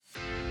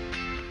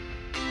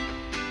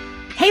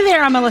Hey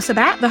there, I'm Melissa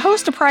Batt, the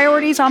host of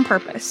Priorities on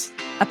Purpose,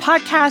 a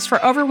podcast for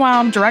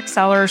overwhelmed direct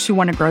sellers who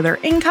want to grow their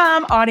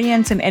income,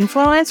 audience, and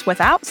influence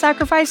without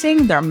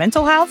sacrificing their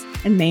mental health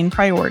and main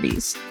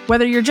priorities.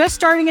 Whether you're just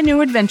starting a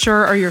new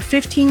adventure or you're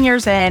 15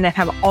 years in and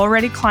have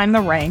already climbed the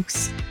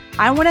ranks,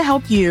 I want to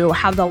help you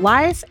have the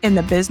life and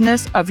the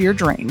business of your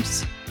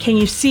dreams. Can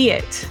you see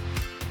it?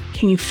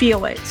 Can you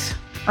feel it?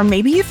 Or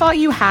maybe you thought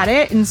you had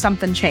it and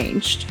something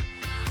changed.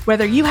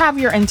 Whether you have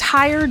your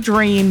entire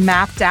dream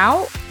mapped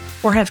out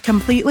or have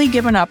completely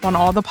given up on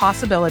all the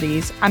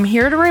possibilities, I'm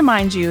here to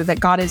remind you that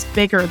God is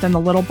bigger than the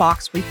little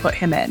box we put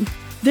him in.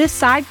 This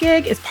side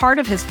gig is part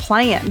of his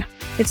plan.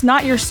 It's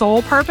not your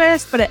sole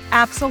purpose, but it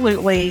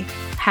absolutely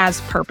has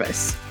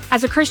purpose.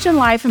 As a Christian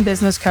life and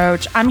business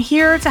coach, I'm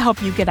here to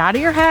help you get out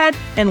of your head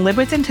and live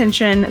with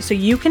intention so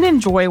you can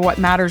enjoy what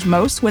matters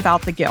most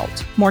without the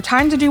guilt. More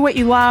time to do what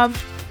you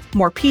love,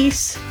 more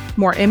peace,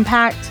 more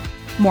impact,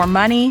 more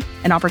money,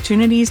 and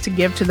opportunities to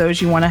give to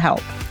those you want to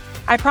help.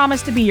 I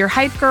promise to be your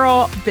hype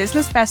girl,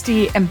 business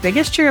bestie, and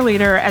biggest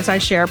cheerleader as I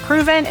share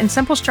proven and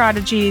simple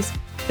strategies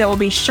that will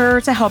be sure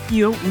to help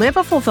you live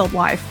a fulfilled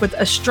life with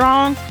a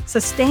strong,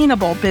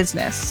 sustainable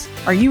business.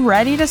 Are you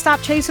ready to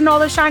stop chasing all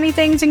the shiny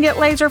things and get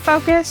laser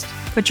focused?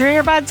 Put your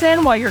earbuds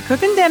in while you're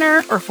cooking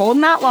dinner or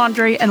folding that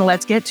laundry, and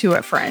let's get to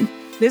it, friend.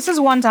 This is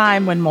one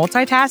time when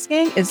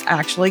multitasking is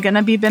actually going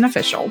to be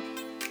beneficial.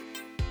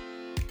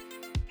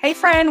 Hey,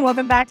 friend,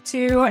 welcome back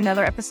to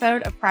another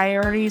episode of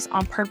Priorities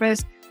on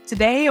Purpose.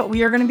 Today,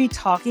 we are going to be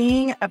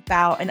talking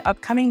about an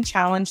upcoming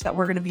challenge that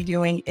we're going to be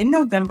doing in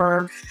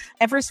November,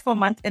 every single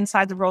month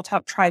inside the Real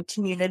Talk Tribe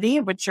community,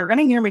 which you're going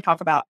to hear me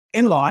talk about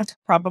a lot,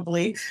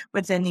 probably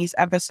within these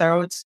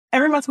episodes.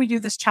 Every month we do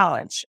this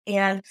challenge,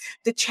 and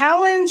the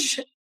challenge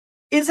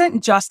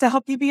isn't just to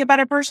help you be a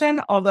better person,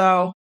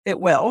 although it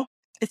will.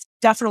 It's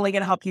definitely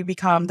going to help you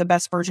become the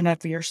best version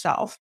of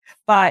yourself.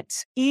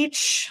 But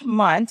each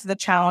month, the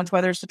challenge,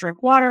 whether it's to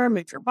drink water,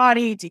 move your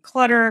body,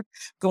 declutter,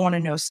 go on a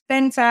no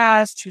spin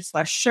fast, choose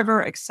less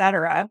sugar,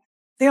 etc.,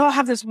 they all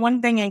have this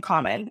one thing in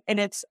common, and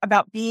it's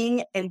about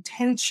being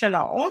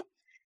intentional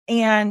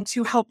and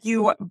to help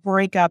you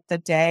break up the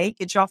day,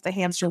 get you off the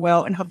hamster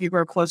wheel, and help you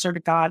grow closer to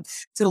God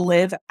to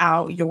live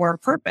out your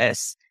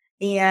purpose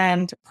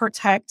and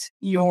protect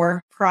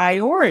your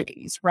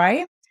priorities,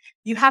 right?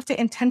 You have to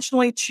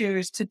intentionally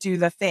choose to do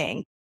the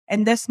thing.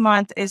 And this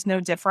month is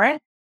no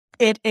different.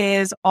 It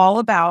is all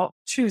about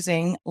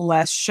choosing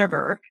less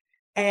sugar.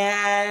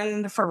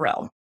 And for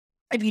real,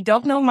 if you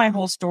don't know my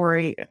whole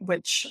story,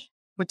 which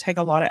would take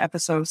a lot of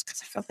episodes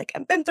because I feel like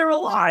I've been through a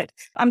lot,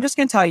 I'm just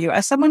going to tell you,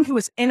 as someone who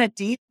was in a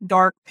deep,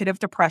 dark pit of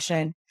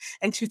depression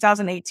in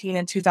 2018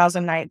 and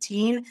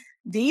 2019,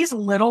 these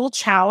little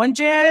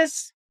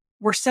challenges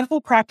were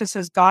simple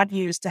practices God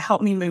used to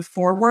help me move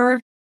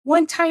forward,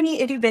 one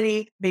tiny itty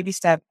bitty baby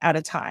step at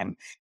a time.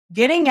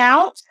 Getting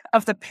out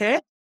of the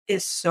pit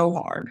is so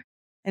hard,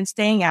 and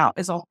staying out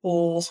is a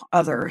whole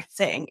other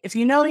thing. If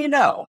you know, you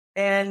know.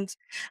 And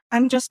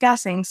I'm just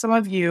guessing some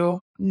of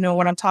you know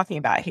what I'm talking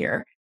about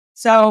here.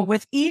 So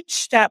with each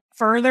step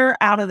further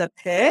out of the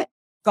pit,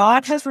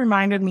 God has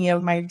reminded me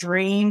of my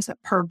dreams,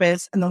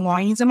 purpose, and the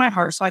longings in my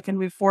heart so I can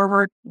move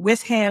forward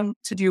with him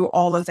to do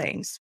all the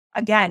things.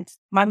 Again,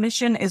 my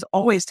mission is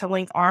always to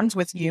link arms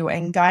with you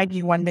and guide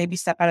you one baby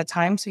step at a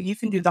time so you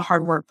can do the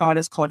hard work God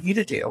has called you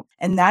to do.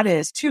 And that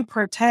is to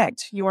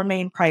protect your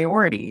main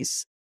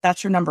priorities.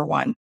 That's your number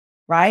one,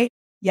 right?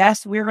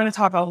 Yes, we're going to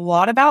talk a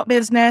lot about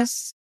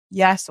business.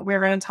 Yes, we're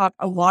going to talk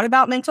a lot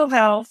about mental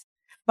health,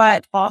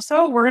 but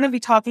also we're going to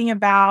be talking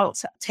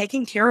about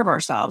taking care of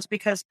ourselves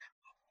because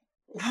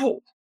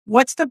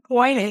what's the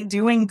point in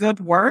doing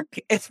good work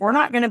if we're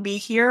not going to be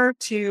here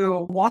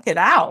to walk it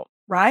out?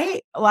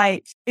 Right?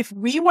 Like, if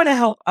we want to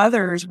help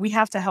others, we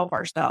have to help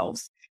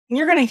ourselves. And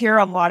you're going to hear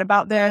a lot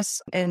about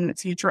this in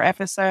future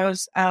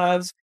episodes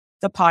of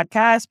the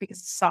podcast because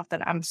it's stuff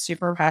that I'm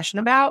super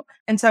passionate about.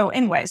 And so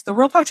anyways, the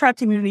Real Talk Tribe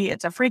community,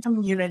 it's a free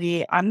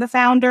community. I'm the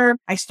founder.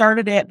 I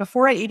started it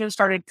before I even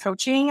started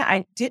coaching.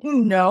 I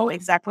didn't know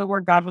exactly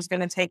where God was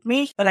going to take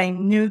me, but I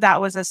knew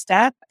that was a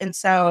step. And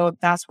so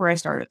that's where I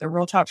started the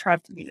Real Talk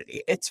Tribe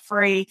community. It's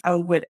free. I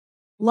would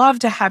love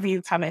to have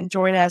you come and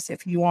join us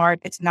if you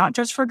aren't. It's not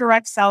just for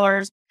direct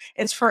sellers.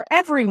 It's for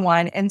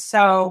everyone. And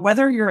so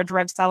whether you're a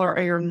direct seller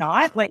or you're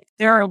not, like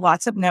there are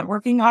lots of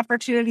networking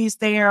opportunities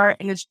there.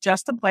 And it's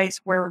just a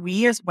place where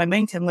we as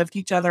women can lift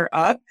each other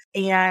up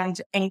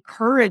and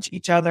encourage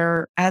each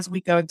other as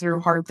we go through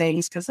hard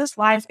things because this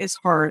life is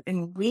hard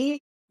and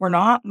we're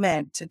not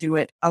meant to do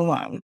it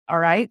alone. All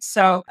right.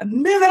 So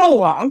moving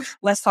along,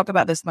 let's talk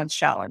about this month's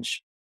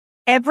challenge.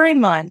 Every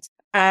month,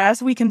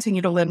 as we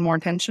continue to live more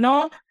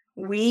intentional,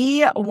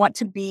 we want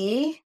to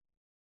be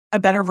a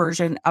better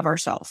version of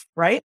ourselves,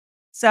 right?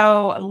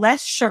 So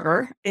less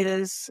sugar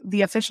is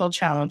the official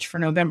challenge for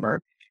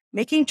November.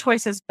 Making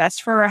choices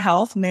best for our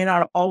health may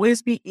not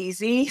always be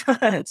easy.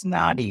 It's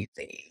not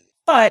easy,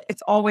 but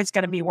it's always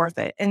going to be worth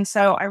it. And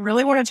so I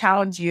really want to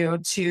challenge you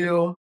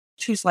to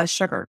choose less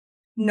sugar.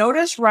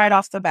 Notice right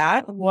off the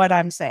bat what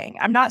I'm saying.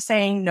 I'm not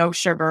saying no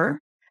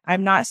sugar.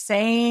 I'm not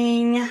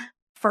saying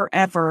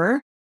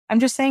forever. I'm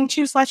just saying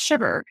choose less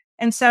sugar.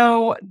 And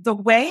so the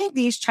way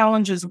these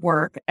challenges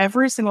work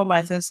every single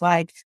month is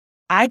like,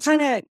 I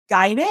kind of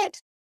guide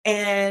it,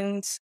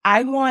 and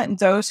I want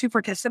those who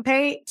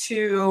participate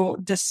to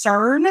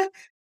discern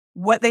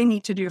what they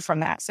need to do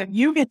from that. So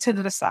you get to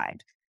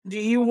decide. Do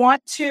you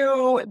want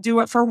to do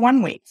it for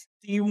 1 week?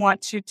 Do you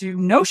want to do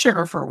no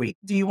sugar for a week?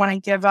 Do you want to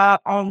give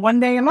up on 1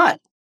 day a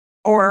month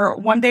or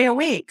 1 day a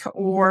week?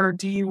 Or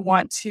do you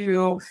want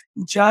to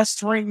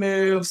just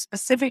remove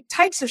specific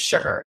types of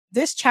sugar?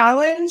 This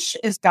challenge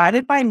is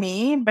guided by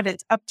me, but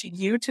it's up to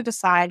you to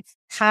decide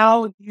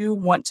how you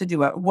want to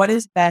do it. What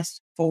is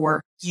best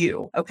for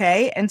you?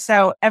 Okay. And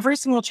so every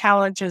single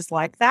challenge is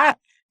like that.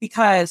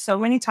 Because so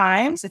many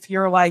times, if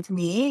you're like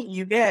me,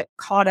 you get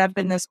caught up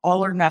in this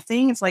all or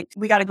nothing. It's like,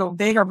 we got to go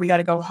big or we got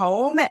to go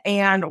home.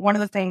 And one of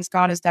the things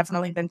God has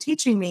definitely been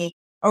teaching me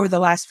over the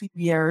last few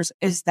years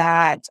is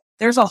that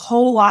there's a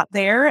whole lot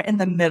there in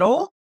the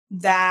middle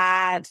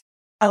that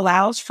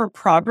allows for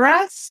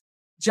progress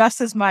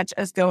just as much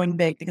as going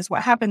big. Because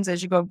what happens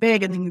is you go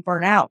big and then you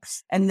burn out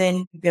and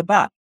then you give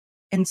up.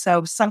 And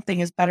so something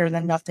is better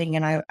than nothing.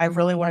 And I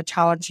really want to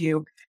challenge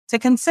you to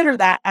consider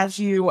that as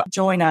you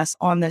join us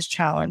on this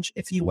challenge,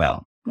 if you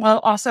will. Well,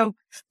 also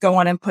go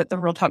on and put the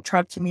Real Talk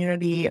Tribe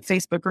Community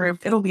Facebook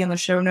group. It'll be in the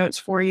show notes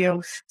for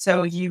you,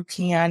 so you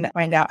can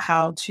find out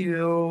how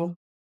to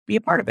be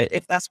a part of it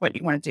if that's what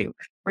you want to do.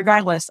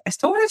 Regardless, I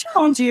still want to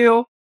challenge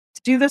you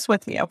to do this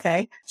with me,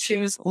 okay?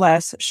 Choose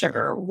less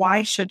sugar.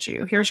 Why should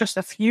you? Here's just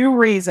a few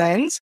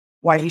reasons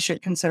why you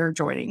should consider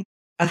joining.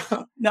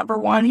 Number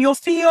one, you'll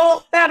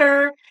feel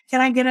better. Can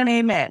I get an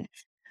amen?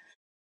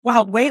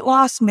 While weight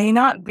loss may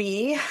not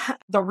be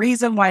the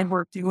reason why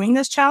we're doing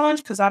this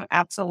challenge, because I'm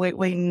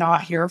absolutely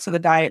not here for the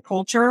diet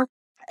culture.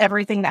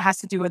 Everything that has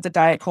to do with the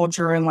diet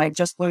culture and like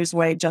just lose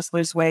weight, just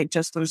lose weight,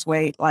 just lose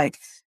weight. Like,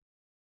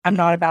 I'm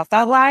not about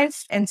that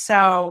life. And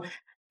so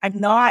I'm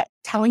not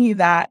telling you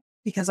that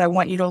because I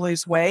want you to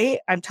lose weight.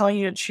 I'm telling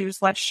you to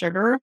choose less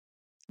sugar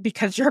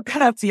because you're going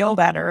to feel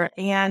better.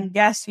 And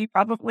yes, you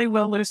probably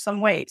will lose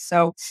some weight.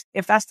 So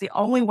if that's the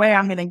only way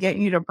I'm going to get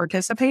you to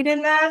participate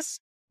in this,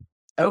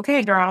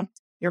 okay, girl,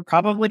 you're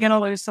probably going to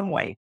lose some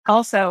weight.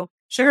 Also,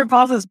 sugar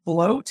causes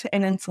bloat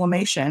and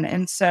inflammation.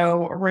 And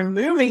so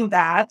removing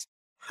that,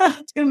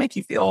 it's going to make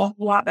you feel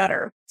a lot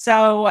better.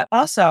 So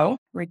also,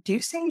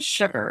 reducing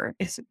sugar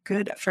is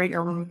good for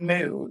your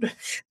mood.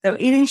 So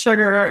eating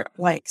sugar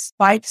like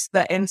spikes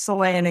the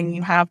insulin and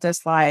you have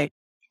this like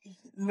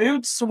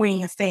mood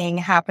swing thing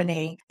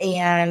happening.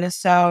 And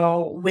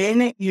so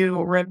when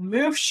you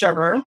remove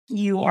sugar,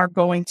 you are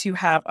going to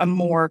have a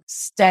more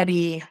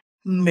steady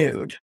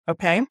mood.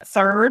 Okay.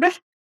 Third,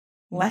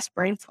 less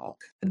brain fog.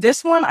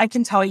 This one I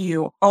can tell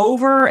you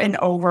over and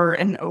over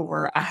and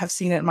over. I have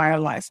seen it in my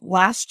own life.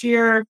 Last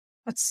year,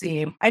 let's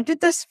see, I did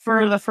this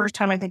for the first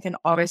time, I think in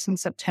August and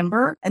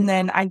September. And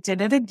then I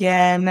did it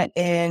again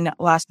in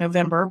last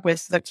November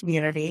with the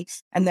community.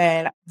 And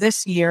then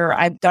this year,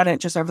 I've done it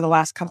just over the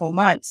last couple of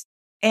months.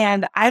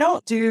 And I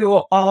don't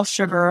do all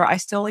sugar. I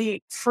still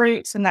eat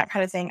fruits and that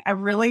kind of thing. I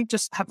really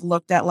just have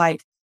looked at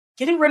like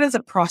getting rid of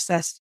the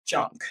processed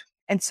junk.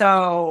 And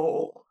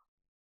so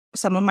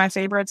some of my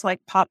favorites like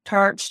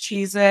Pop-Tarts,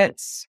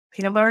 Cheez-Its,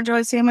 peanut butter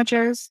jelly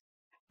sandwiches.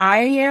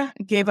 I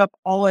gave up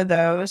all of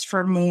those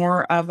for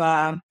more of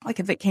a, like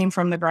if it came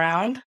from the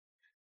ground,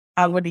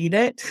 I would eat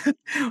it.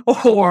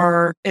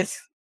 Or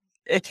if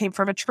it came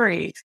from a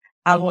tree,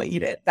 I will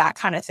eat it, that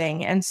kind of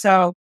thing. And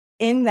so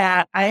in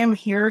that, I am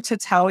here to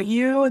tell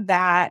you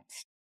that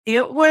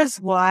it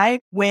was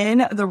like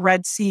when the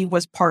Red Sea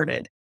was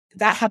parted.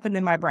 That happened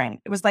in my brain.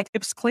 It was like, it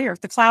was clear.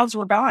 The clouds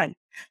were gone.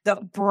 The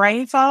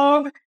brain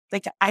fog,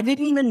 like I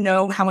didn't even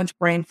know how much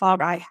brain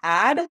fog I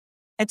had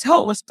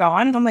until it was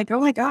gone. I'm like, oh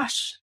my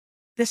gosh,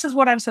 this is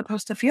what I'm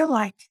supposed to feel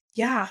like.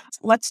 Yeah,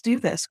 let's do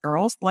this,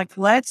 girls. Like,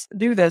 let's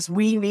do this.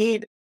 We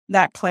need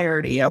that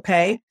clarity.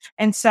 Okay.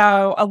 And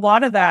so a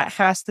lot of that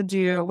has to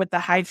do with the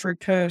high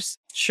fructose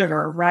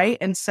sugar, right?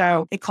 And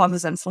so it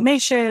causes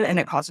inflammation and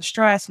it causes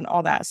stress and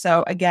all that.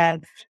 So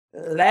again,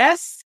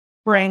 less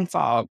brain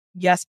fog.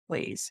 Yes,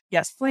 please.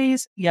 Yes,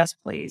 please. Yes,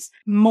 please.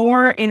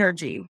 More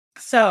energy.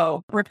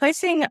 So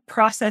replacing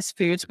processed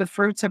foods with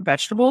fruits and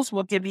vegetables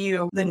will give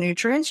you the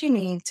nutrients you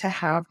need to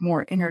have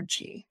more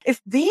energy.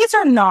 If these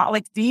are not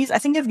like these, I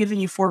think I've given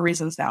you 4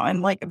 reasons now,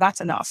 and like that's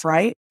enough,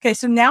 right? Okay,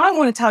 so now I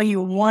want to tell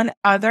you one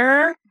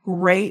other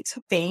great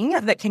thing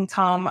that can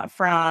come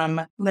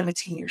from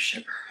limiting your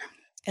sugar,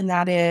 and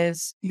that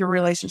is your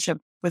relationship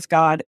with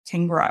God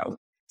can grow.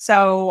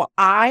 So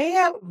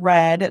I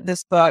read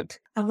this book.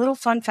 A little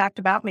fun fact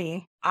about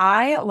me.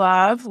 I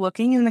love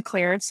looking in the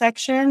clearance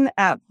section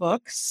at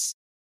books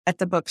at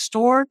the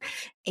bookstore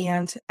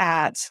and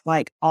at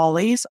like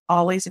Ollie's.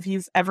 Ollie's, if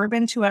you've ever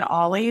been to an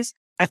Ollie's,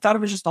 I thought it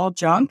was just all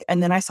junk.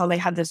 And then I saw they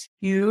had this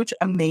huge,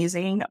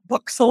 amazing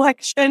book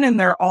selection and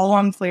they're all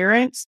on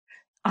clearance.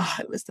 Oh,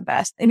 it was the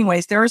best.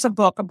 Anyways, there's a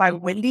book by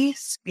Wendy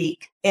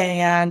Speake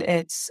and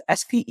it's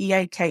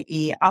Speake.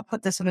 I'll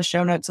put this in the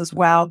show notes as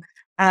well.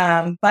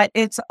 But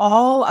it's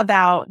all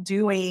about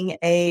doing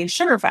a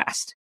sugar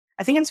fast.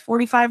 I think it's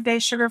 45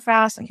 days sugar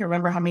fast. I can't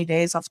remember how many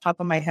days off the top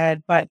of my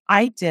head, but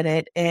I did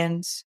it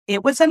and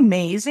it was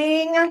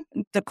amazing.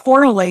 The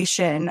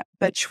correlation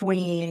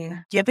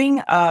between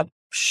giving up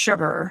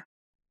sugar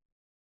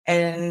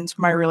and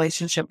my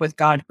relationship with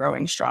God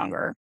growing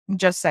stronger. I'm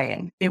just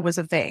saying, it was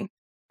a thing.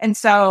 And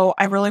so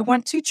I really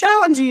want to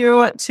challenge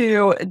you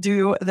to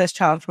do this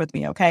challenge with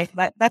me. Okay.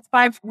 That's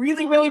 5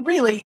 really, really,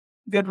 really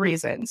good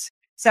reasons.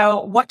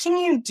 So, what can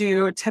you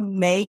do to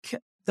make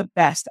the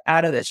best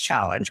out of this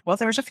challenge? Well,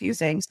 there's a few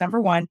things.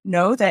 Number one,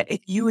 know that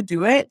if you would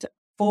do it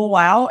full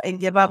out and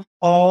give up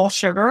all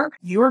sugar,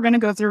 you are going to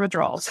go through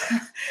withdrawals.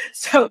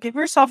 So, give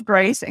yourself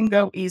grace and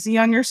go easy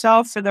on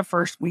yourself for the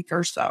first week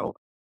or so,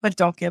 but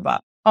don't give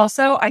up.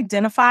 Also,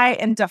 identify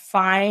and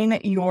define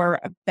your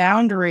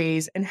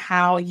boundaries and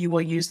how you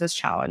will use this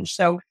challenge.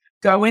 So,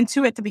 go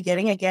into it at the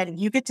beginning. Again,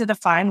 you get to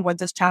define what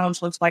this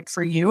challenge looks like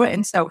for you.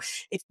 And so,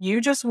 if you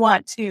just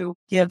want to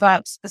give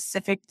up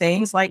specific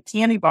things like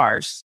candy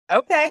bars,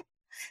 okay.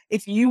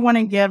 If you want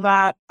to give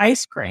up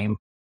ice cream,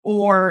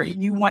 or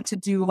you want to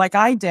do like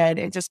I did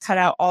and just cut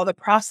out all the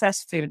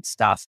processed food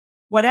stuff,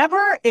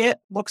 whatever it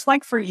looks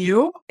like for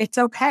you, it's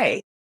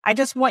okay. I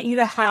just want you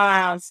to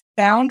have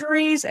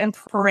boundaries and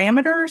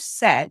parameters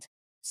set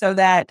so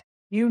that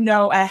you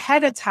know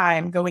ahead of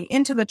time going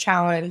into the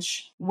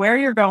challenge where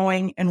you're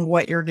going and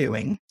what you're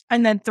doing.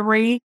 And then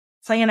 3,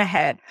 plan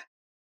ahead.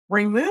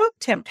 Remove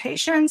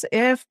temptations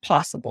if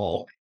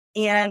possible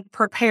and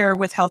prepare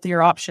with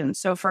healthier options.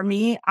 So for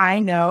me, I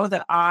know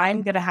that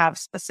I'm going to have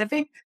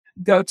specific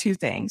go-to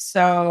things.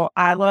 So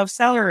I love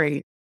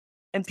celery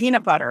and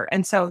peanut butter.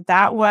 And so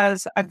that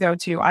was a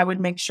go-to. I would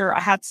make sure I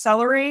had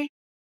celery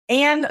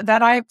and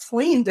that I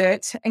cleaned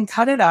it and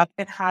cut it up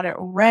and had it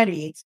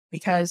ready,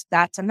 because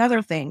that's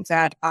another thing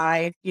that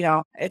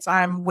if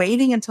I'm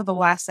waiting until the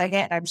last second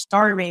and I'm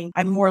starving,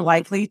 I'm more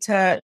likely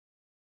to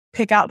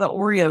pick out the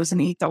Oreos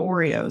and eat the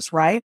Oreos,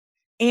 right?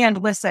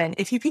 And listen,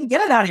 if you can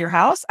get it out of your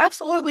house,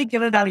 absolutely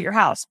get it out of your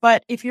house.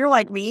 But if you're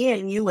like me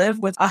and you live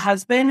with a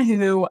husband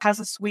who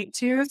has a sweet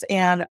tooth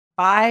and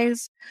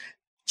buys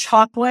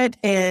chocolate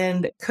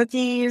and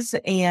cookies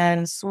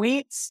and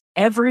sweets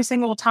every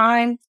single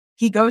time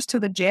he goes to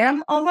the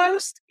gym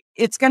almost,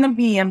 it's going to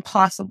be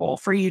impossible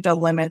for you to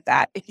limit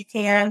that. If you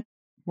can,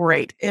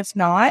 great. If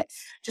not,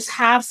 just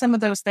have some of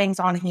those things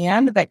on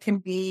hand that can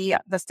be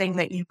the thing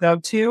that you go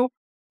to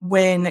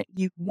when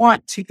you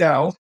want to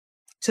go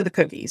to the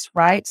cookies,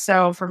 right?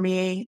 So for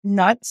me,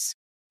 nuts,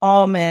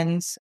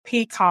 almonds,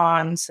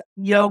 pecans,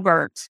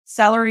 yogurt,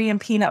 celery, and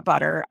peanut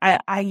butter.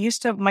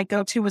 My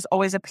go-to was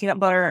always a peanut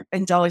butter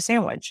and jelly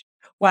sandwich.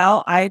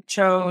 Well, I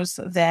chose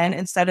then,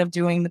 instead of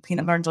doing the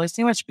peanut butter and jelly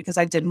sandwich because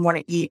I didn't want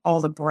to eat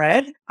all the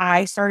bread,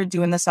 I started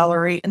doing the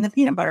celery and the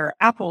peanut butter,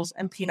 apples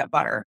and peanut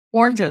butter,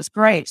 oranges,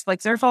 grapes.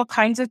 Like there's all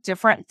kinds of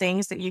different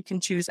things that you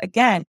can choose.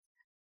 Again,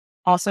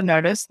 also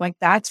notice like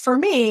that's for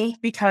me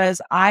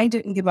because I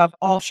didn't give up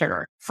all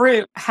sugar.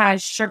 Fruit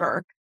has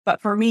sugar.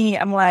 But for me,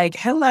 I'm like,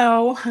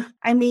 hello.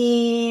 I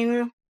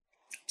mean,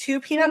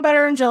 2 peanut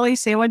butter and jelly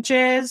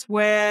sandwiches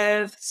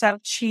with some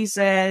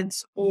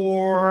Cheez-Its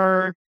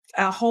or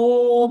a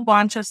whole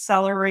bunch of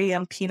celery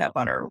and peanut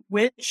butter,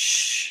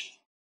 which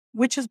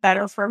is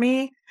better for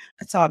me?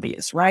 It's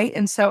obvious, right?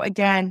 And so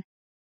again,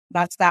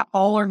 that's that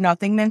all or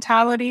nothing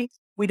mentality.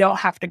 We don't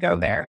have to go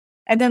there.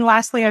 And then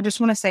lastly, I just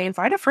want to say,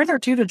 invite a friend or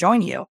two to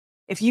join you.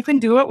 If you can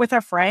do it with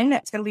a friend,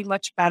 it's going to be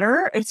much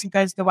better if you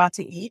guys go out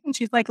to eat and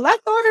she's like,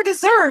 let's order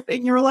dessert.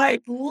 And you're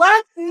like,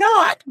 let's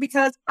not,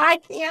 because I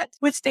can't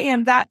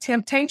withstand that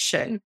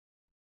temptation.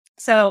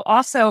 So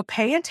also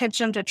pay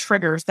attention to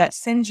triggers that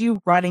send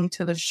you running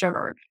to the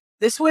sugar.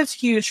 This was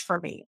huge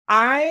for me.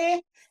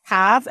 I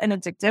have an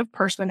addictive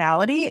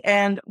personality.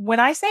 And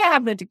when I say I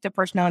have an addictive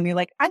personality,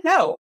 like I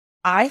know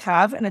I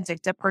have an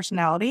addictive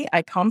personality.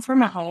 I come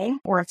from a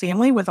home or a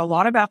family with a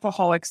lot of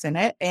alcoholics in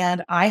it.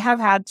 And I have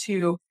had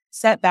to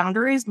set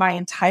boundaries my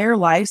entire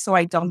life so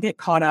I don't get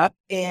caught up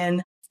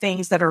in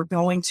things that are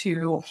going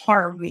to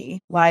harm me,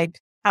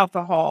 like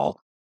alcohol,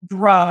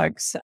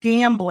 drugs,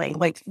 gambling.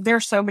 Like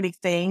there's so many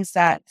things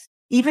that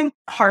even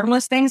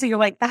harmless things that you're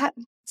like,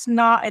 that's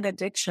not an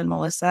addiction,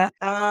 Melissa.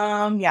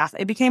 Yeah,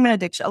 it became an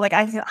addiction. Like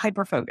I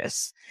hyper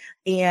focus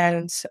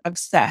and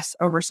obsess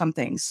over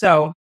something.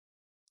 So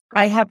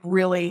I have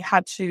really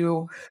had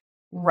to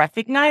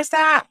recognize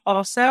that.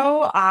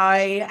 Also,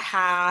 I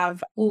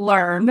have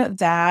learned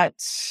that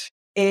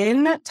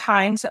in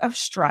times of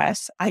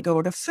stress, I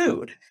go to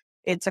food.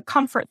 It's a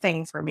comfort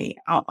thing for me.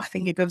 I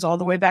think it goes all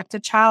the way back to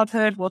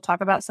childhood. We'll talk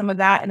about some of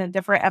that in a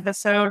different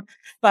episode.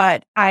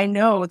 But I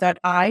know that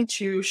I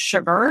choose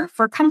sugar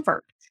for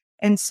comfort.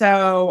 And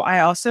so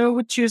I also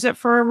would choose it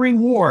for a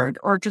reward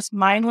or just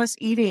mindless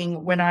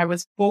eating when I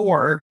was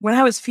bored, when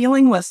I was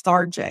feeling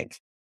lethargic.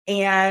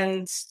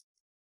 And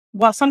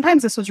while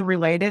sometimes this was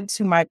related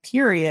to my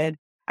period,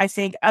 I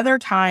think other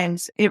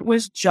times it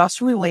was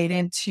just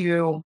related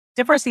to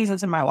different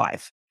seasons in my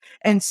life.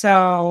 And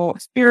so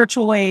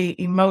spiritually,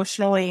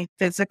 emotionally,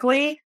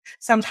 physically,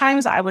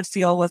 sometimes I would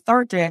feel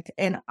lethargic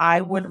and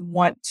I would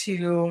want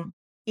to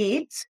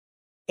eat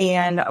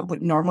and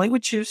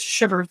would choose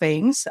sugar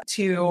things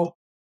to,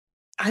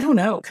 I don't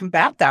know,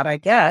 combat that, I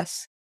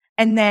guess.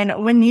 And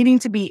then when needing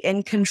to be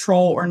in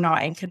control or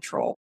not in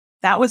control,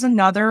 that was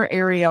another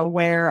area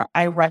where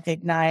I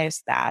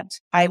recognized that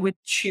I would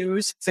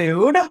choose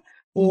food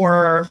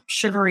or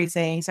sugary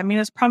things. I mean,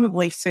 it's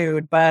probably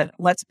food, but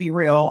let's be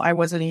real, I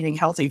wasn't eating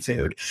healthy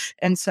food.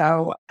 And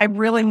so I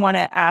really want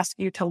to ask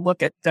you to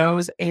look at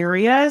those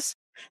areas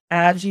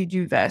as you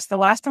do this. The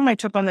last time I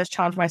took on this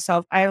challenge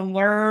myself, I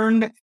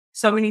learned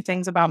so many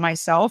things about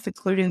myself,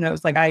 including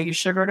those like I use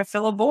sugar to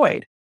fill a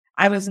void.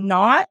 I was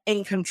not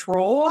in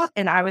control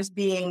and I was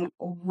being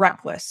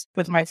reckless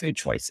with my food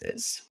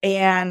choices.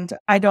 And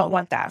I don't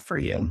want that for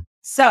you.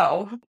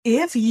 So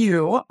if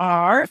you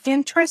are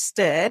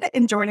interested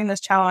in joining this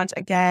challenge,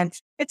 again,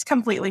 it's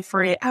completely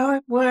free. I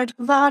would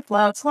love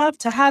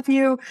to have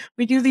you.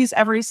 We do these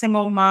every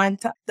single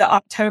month. The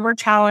October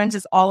challenge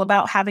is all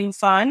about having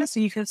fun.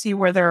 So you can see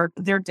where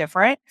they're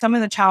different. Some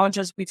of the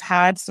challenges we've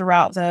had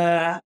throughout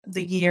the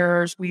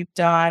years, we've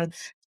done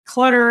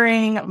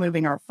cluttering,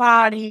 moving our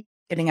body,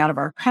 getting out of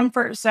our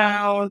comfort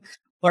zone,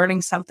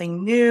 learning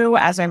something new.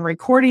 As I'm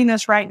recording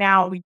this right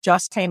now, we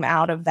just came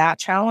out of that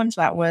challenge.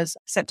 That was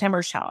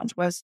September's challenge,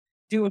 was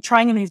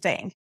trying a new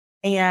thing.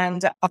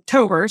 And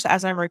October's,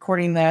 as I'm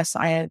recording this,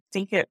 I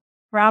think it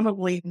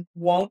probably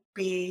won't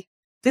be,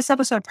 this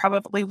episode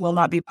probably will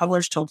not be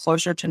published till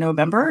closer to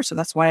November. So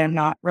that's why I'm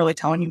not really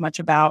telling you much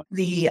about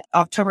the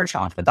October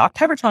challenge. But the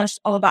October challenge is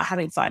all about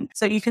having fun.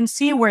 So you can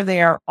see where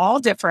they are all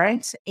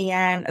different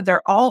and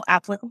they're all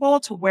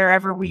applicable to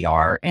wherever we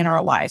are in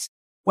our lives.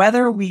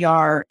 Whether we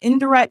are in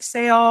direct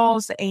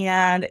sales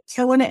and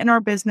killing it in our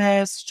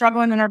business,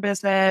 struggling in our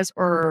business,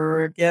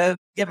 or give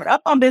it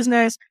up on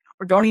business,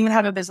 or don't even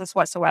have a business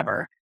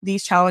whatsoever,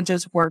 these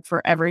challenges work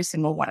for every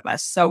single one of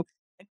us. So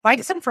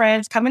invite some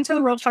friends, come into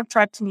the Real Talk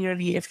Tribe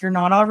community if you're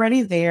not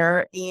already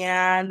there,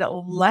 and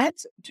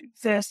let's do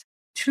this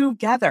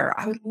together.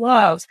 I would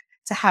love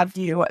to have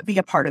you be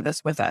a part of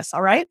this with us.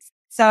 All right.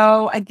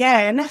 So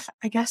again,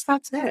 I guess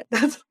that's it.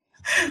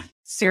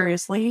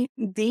 Seriously,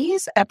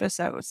 these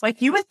episodes,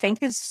 like you would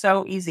think is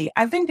so easy.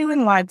 I've been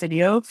doing live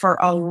video for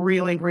a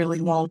really, really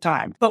long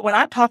time. But when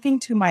I'm talking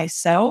to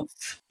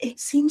myself, it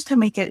seems to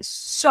make it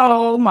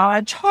so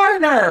much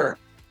harder.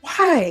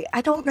 Why?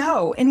 I don't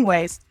know.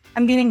 Anyways,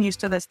 I'm getting used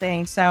to this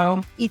thing.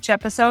 So each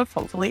episode,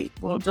 hopefully,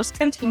 will just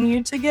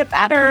continue to get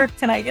better.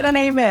 Can I get an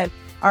amen?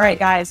 All right,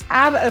 guys,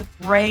 have a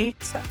great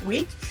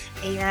week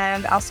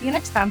and I'll see you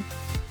next time.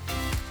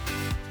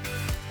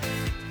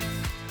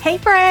 Hey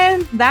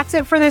friends, that's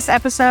it for this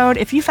episode.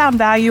 If you found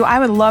value, I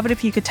would love it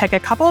if you could take a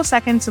couple of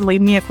seconds and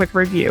leave me a quick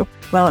review.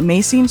 While it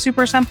may seem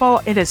super simple,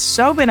 it is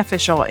so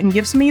beneficial and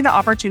gives me the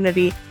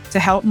opportunity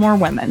to help more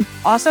women.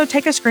 Also,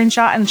 take a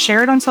screenshot and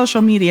share it on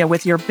social media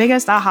with your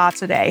biggest aha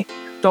today.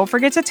 Don't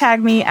forget to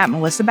tag me at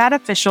Melissa Bad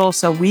Official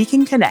so we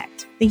can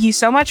connect. Thank you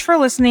so much for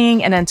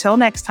listening. And until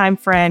next time,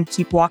 friend,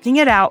 keep walking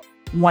it out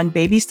one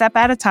baby step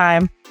at a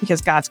time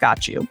because God's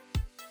got you.